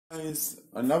Guys,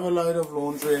 another load of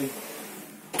laundry,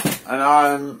 and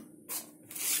I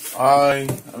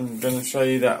am going to show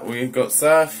you that we've got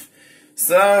surf.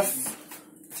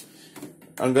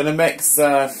 I'm going to mix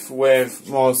surf with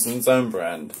Morrison's own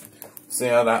brand. See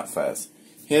how that fares.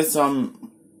 Here's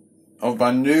some of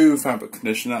my new fabric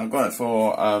conditioner. I got it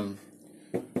for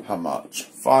how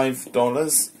much?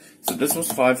 $5. So this was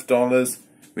 $5,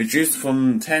 reduced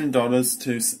from $10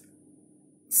 to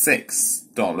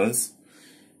 $6.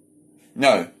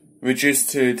 No,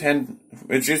 reduced from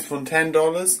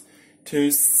 $10 to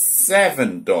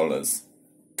 $7.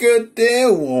 Good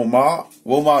deal, Walmart.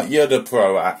 Walmart, you're the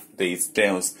pro at these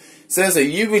deals.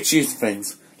 Seriously, you reduce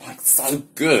things like so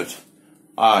good.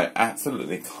 I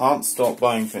absolutely can't stop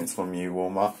buying things from you,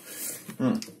 Walmart.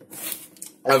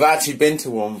 I've actually been to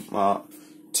Walmart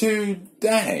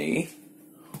today,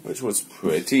 which was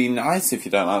pretty nice if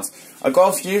you don't ask. I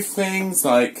got a few things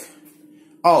like,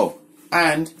 oh,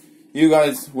 and you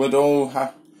guys would all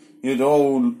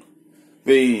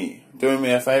be doing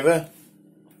me a favour.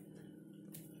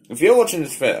 If you're watching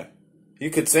this video, you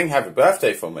could sing happy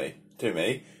birthday to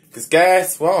me, because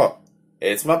guess what?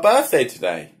 It's my birthday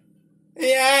today.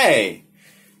 Yay!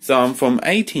 So I'm from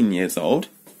 18 years old.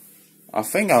 I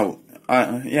think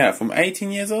from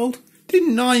 18 years old to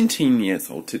 19 years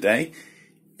old today.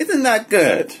 Isn't that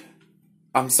good?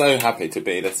 I'm so happy to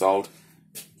be this old.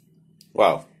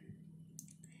 Well,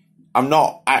 I'm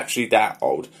not actually that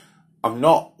old. I'm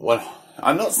not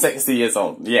 60 years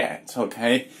old yet,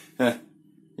 okay?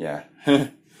 Yeah.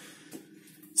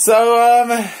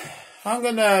 So, I'm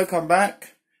gonna come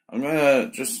back. I'm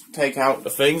gonna just take out the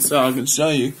things so I can show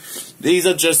you. These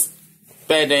are just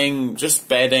bedding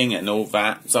and all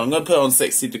that. So I'm gonna put on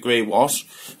 60-degree wash,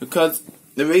 because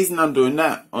the reason I'm doing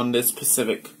that on this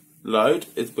specific load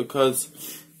is because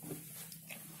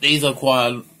these are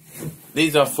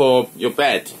for your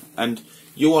bed, and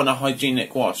you want a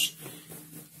hygienic wash.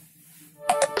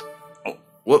 Oh,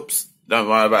 whoops, don't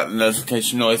worry about the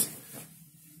notification noise.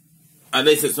 At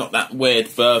least it's not that weird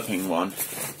burping one.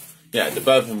 Yeah, the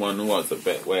burping one was a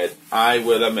bit weird, I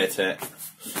will admit it.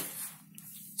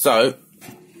 So,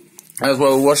 as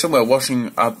we're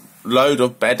washing a load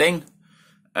of bedding,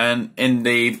 and in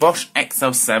the Bosch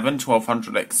exxel 7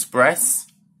 1200 Express.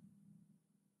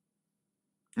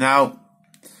 Now,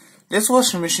 this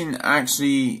washing machine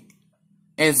actually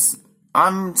is,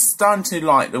 I'm starting to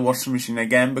like the washing machine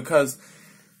again, because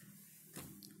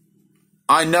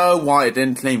I know why it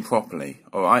didn't clean properly,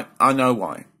 alright? I know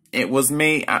why. It was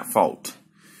me at fault.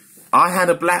 I had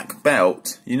a black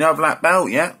belt. You know a black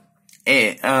belt, yeah?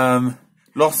 It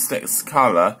lost its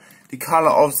colour. The colour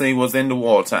obviously was in the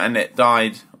water and it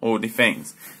dyed all the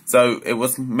things. So it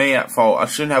was me at fault. I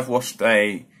shouldn't have washed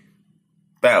a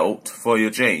belt for your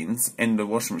jeans in the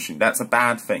washing machine. That's a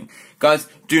bad thing. Guys,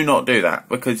 do not do that,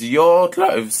 because your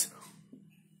clothes,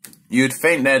 you'd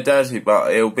think they're dirty,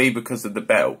 but it'll be because of the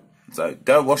belt. So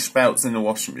don't wash belts in the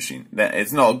washing machine.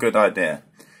 It's not a good idea.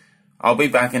 I'll be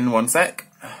back in one sec.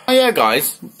 Oh yeah,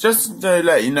 guys, just to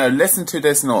let you know, listen to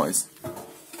this noise.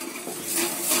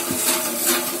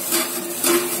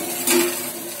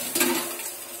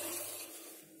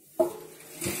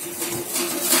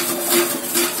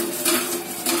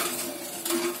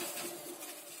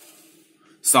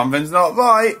 Something's not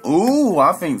right. Ooh,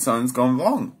 I think something's gone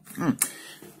wrong.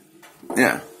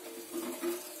 Yeah.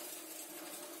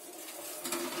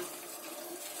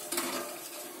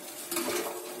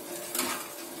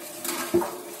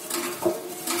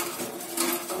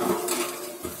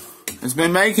 It's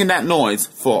been making that noise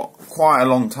for quite a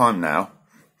long time now.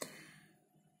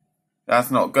 That's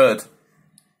not good.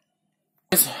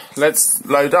 Let's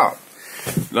load up.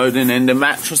 Loading in the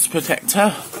mattress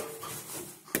protector.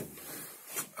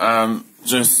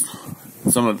 Just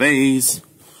some of these.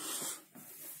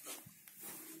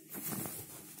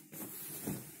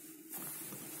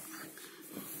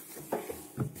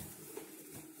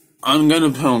 I'm going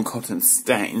to put on cotton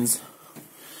stains.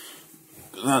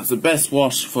 That's the best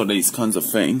wash for these kinds of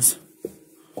things.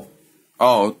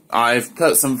 Oh, I've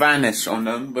put some Vanish on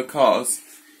them, because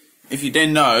if you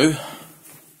didn't know,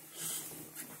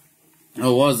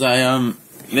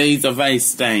 these are very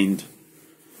stained.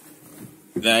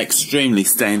 They're extremely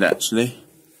stained, actually.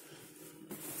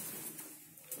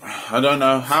 I don't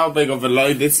know how big of a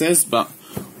load this is, but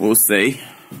we'll see.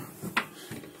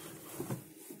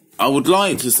 I would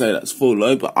like to say that's full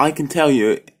load, but I can tell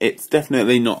you it's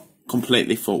definitely not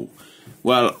completely full.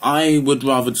 Well, I would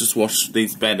rather just wash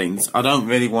these beddings. I don't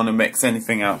really want to mix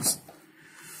anything else.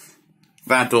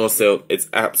 That door sill is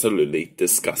absolutely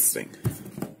disgusting.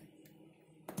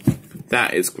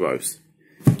 That is gross.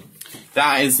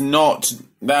 that is not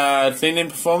the cleaning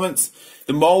performance.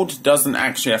 The mould doesn't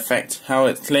actually affect how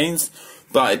it cleans,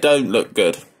 but it don't look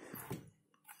good.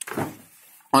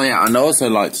 Oh yeah, and I also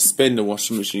like to spin the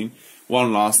washing machine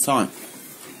one last time.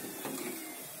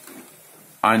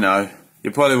 I know,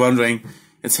 you're probably wondering,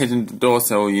 it's hitting the door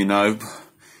sill, you know.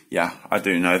 Yeah, I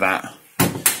do know that.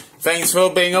 Thanks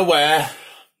for being aware.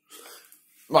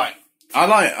 Right,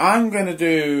 I'm gonna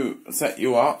set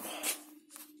you up.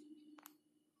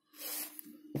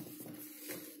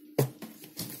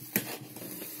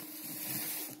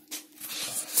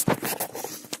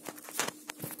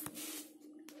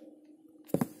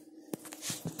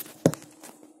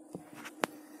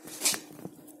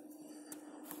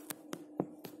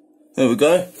 There we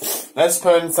go. Let's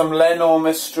put in some Lenor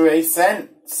mystery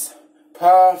scents.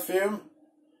 Parfum,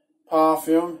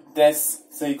 Des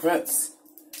Secrets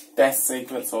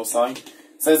or something. It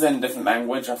says in a different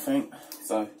language, I think.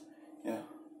 So, yeah.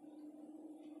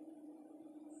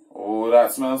 Oh,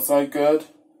 that smells so good.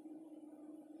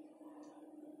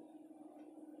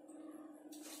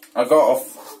 I got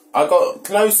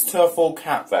close to a full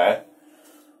cap there.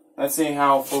 Let's see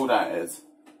how full that is.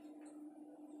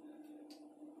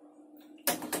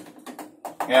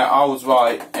 Yeah, I was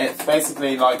right. It's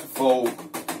basically like a full...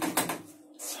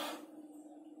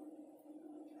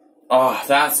 Oh,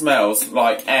 that smells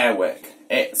like Airwick.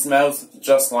 It smells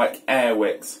just like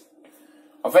Airwicks.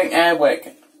 I think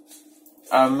Airwick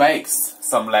makes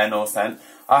some Lenor scent.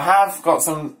 I have got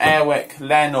some Airwick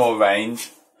Lenor range.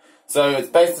 So it's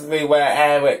basically where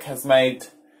Airwick has made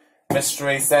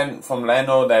mystery scent from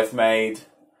Lenor. They've made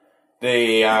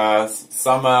the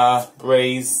summer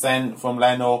breeze scent from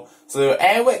Lenor. So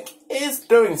Airwick is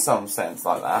doing some scents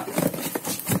like that.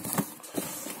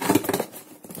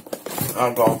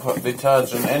 I've got to put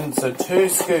detergent in. So 2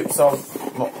 scoops of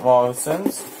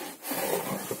Morrison's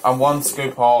and 1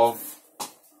 scoop of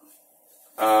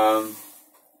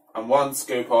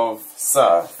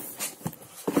Surf.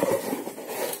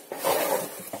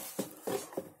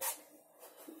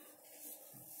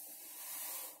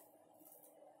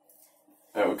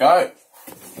 There we go.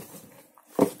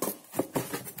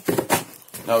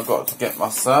 Now I've got to get my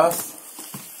Surf.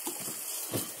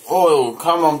 Oh,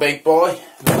 come on, big boy.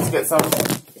 Let's get some.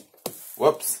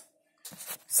 Whoops.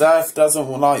 Surf doesn't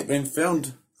like being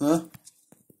filmed, huh?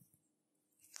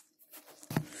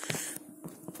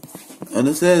 And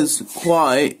this is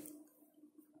quite.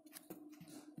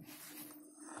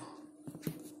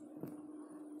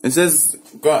 This is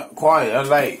quite a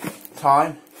late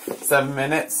time. 7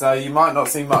 minutes, so you might not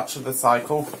see much of the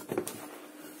cycle.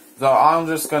 So I'm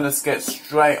just going to get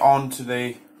straight on to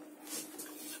the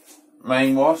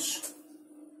main wash.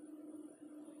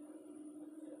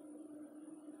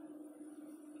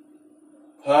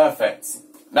 Perfect.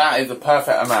 That is a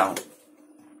perfect amount.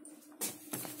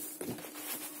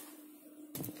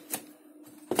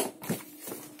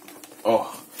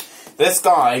 Oh, this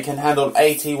guy can handle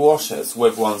 80 washes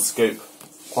with 1 scoop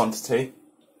quantity.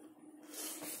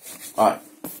 Right.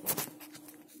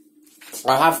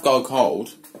 I have got a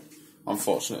cold,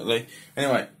 unfortunately.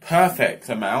 Anyway, perfect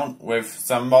amount with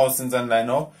some Morrison's and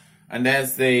Lenor. And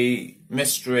there's the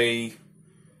mystery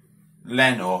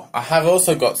Lenor. I have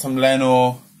also got some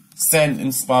Lenor scent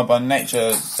inspired by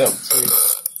nature. Silk Tree.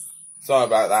 Sorry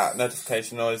about that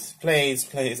notification noise.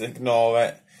 Please ignore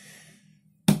it.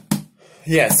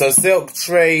 Yeah, so Silk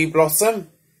Tree Blossom.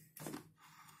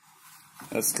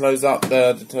 Let's close up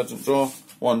the detergent drawer.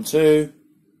 1, 2.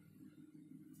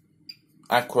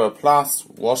 Aqua Plus,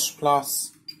 Wash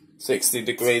Plus, 60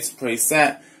 degrees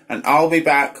preset, and I'll be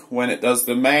back when it does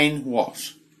the main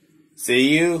wash.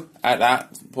 See you at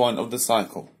that point of the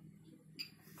cycle.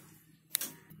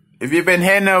 If you've been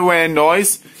hearing no wind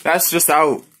noise, that's just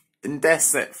out in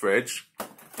Deset fridge.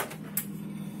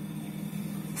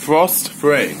 Frost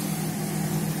free.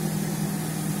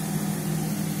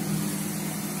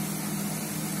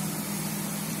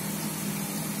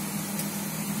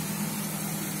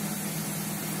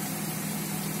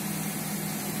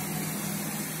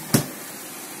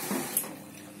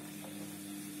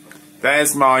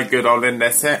 There's my good old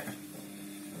Indesit,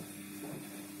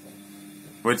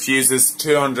 which uses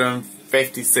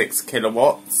 256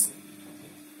 kilowatts.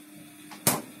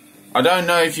 I don't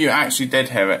know if you actually did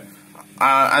hear it.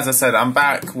 As I said, I'm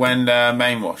back when the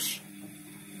main wash.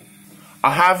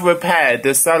 I have repaired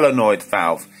the solenoid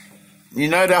valve. You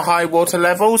know the high water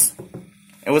levels?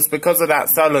 It was because of that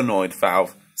solenoid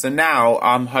valve. So now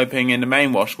I'm hoping in the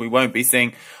main wash we won't be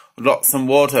seeing lots of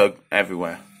water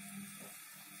everywhere.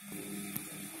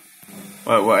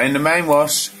 Well, we're in the main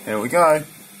wash. Here we go.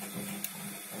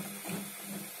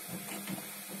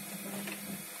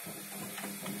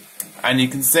 And you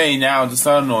can see now the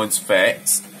solenoid's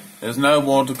fixed. There's no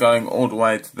water going all the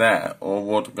way to there, or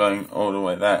water going all the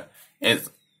way there. It's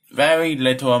very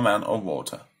little amount of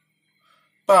water.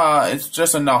 But it's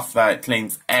just enough that it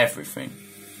cleans everything.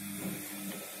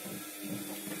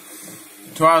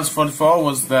 2 hours 44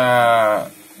 was the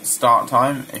start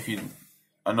time.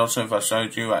 I'm not sure if I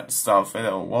showed you at the start of it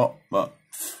or what, but,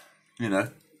 you know,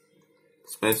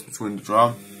 space between the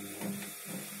drum.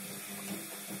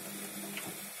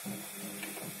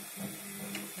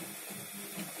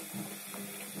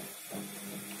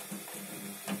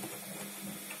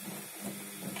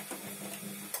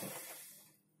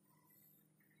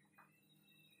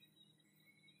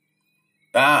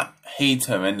 That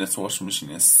heater in this washing machine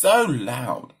is so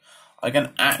loud. I can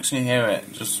actually hear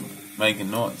it just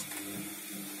making noise.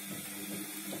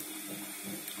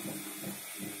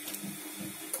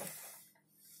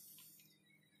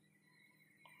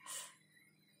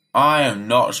 I am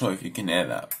not sure if you can hear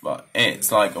that, but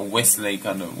it's like a whistly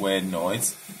kind of weird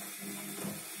noise.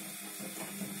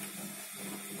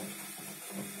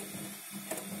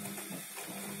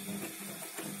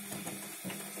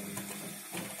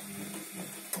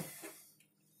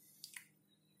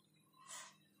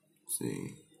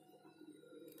 See.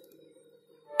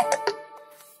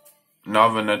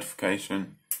 Another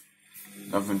notification.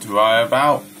 Nothing to worry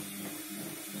about.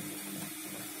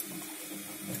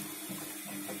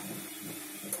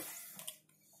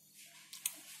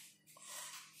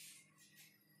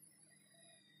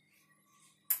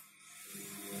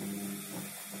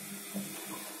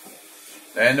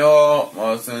 Lenor,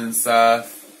 Morrison,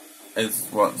 Surf is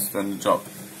what's done the job.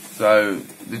 So,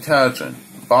 detergent.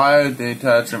 Bio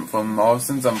detergent from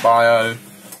Morrison's and bio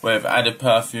with added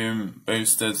perfume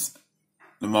boosters,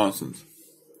 the Morrison's.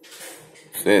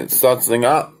 See, it's sudsing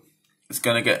up. It's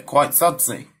going to get quite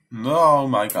sudsy. Oh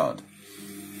my god.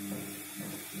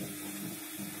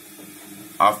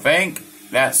 I think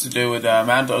that's to do with the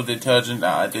amount of detergent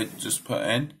that I did just put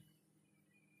in.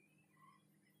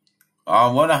 I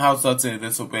wonder how sudsy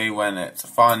this will be when it's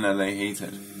finally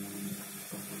heated.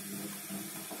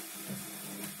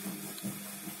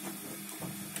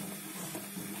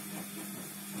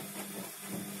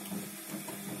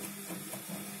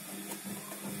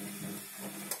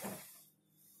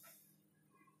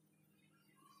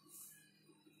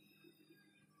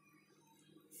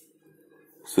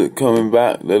 So coming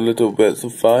back, the little bits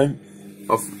of foam.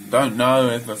 I don't know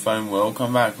if the foam will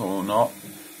come back or not.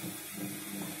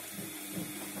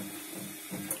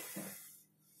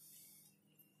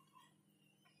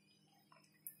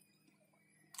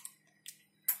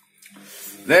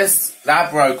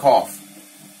 That broke off.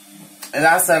 If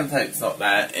that sellotape's not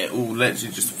there, it will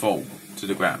literally just fall to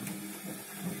the ground.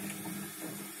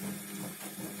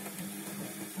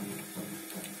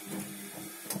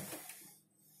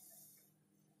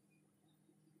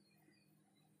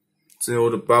 See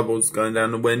all the bubbles going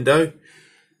down the window.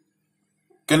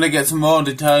 Gonna get some more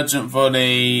detergent for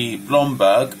the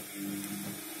Blomberg.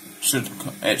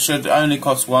 It should only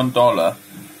cost $1.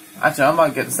 Actually, I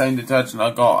might get the same detergent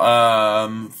I got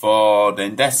for the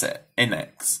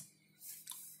Index.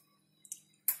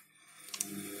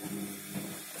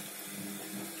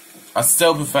 I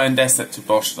still prefer Indesit to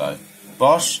Bosch though.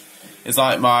 Bosch is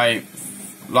like my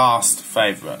last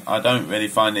favourite. I don't really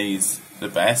find these the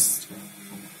best.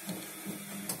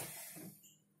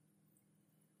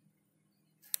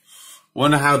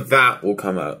 Wonder how that will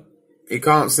come out. You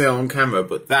can't see it on camera,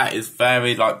 but that is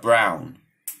very like brown.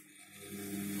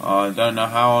 I don't know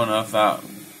how on earth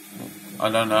I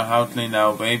don't know how clean that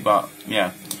will be, but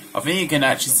yeah. I think you can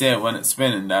actually see it when it's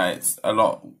spinning that it's a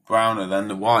lot browner than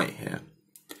the white here.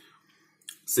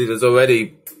 See, there's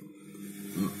already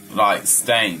like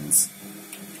stains.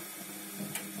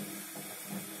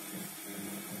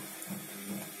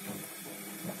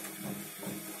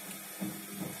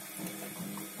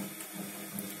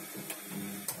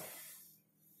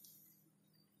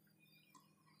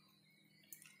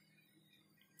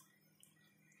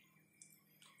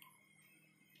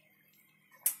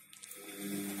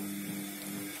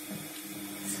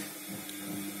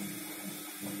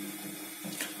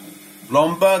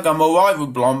 Blomberg, I'm alright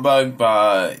with Blomberg,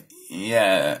 but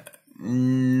yeah,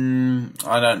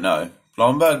 I don't know.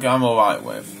 Blomberg, I'm alright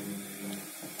with.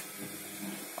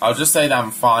 I'll just say that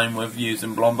I'm fine with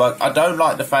using Blomberg. I don't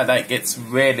like the fact that it gets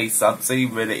really sudsy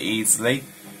really easily.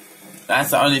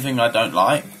 That's the only thing I don't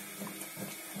like.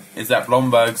 Is that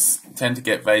Blombergs tend to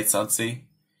get very sudsy.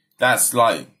 That's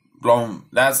like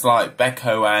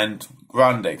Beko and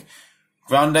Grundig.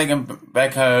 Grundig and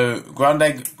Beko,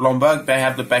 Grundig, Blomberg, they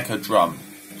have the Beko drum.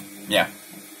 Yeah.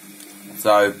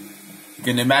 So, you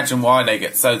can imagine why they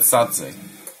get so sudsy.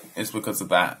 it's because of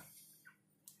that.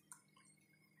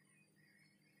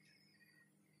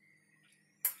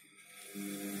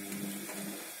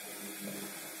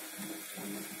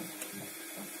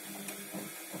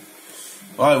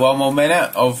 Right, one more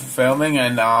minute of filming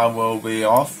and I will be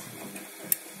off.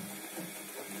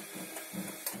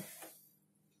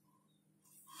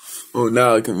 Well,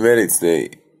 now I can really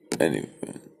see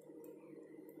anything.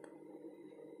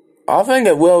 I think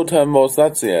it will turn more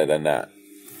sexier than that.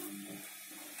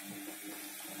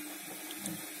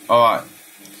 Alright.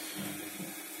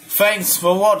 Thanks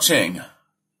for watching.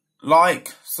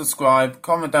 Like, subscribe,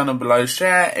 comment down below,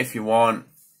 share if you want.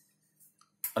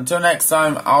 Until next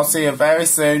time, I'll see you very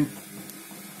soon.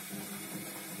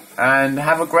 And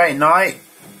have a great night.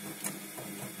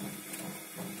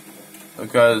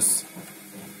 Because,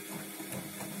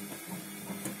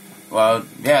 well,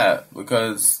 yeah,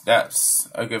 because that's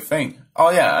a good thing.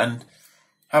 Oh yeah, and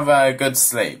have a good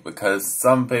sleep, because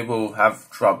some people have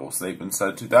trouble sleeping.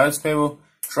 So to those people,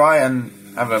 try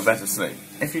and have a better sleep,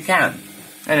 if you can.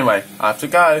 Anyway, I have to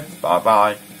go. Bye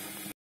bye.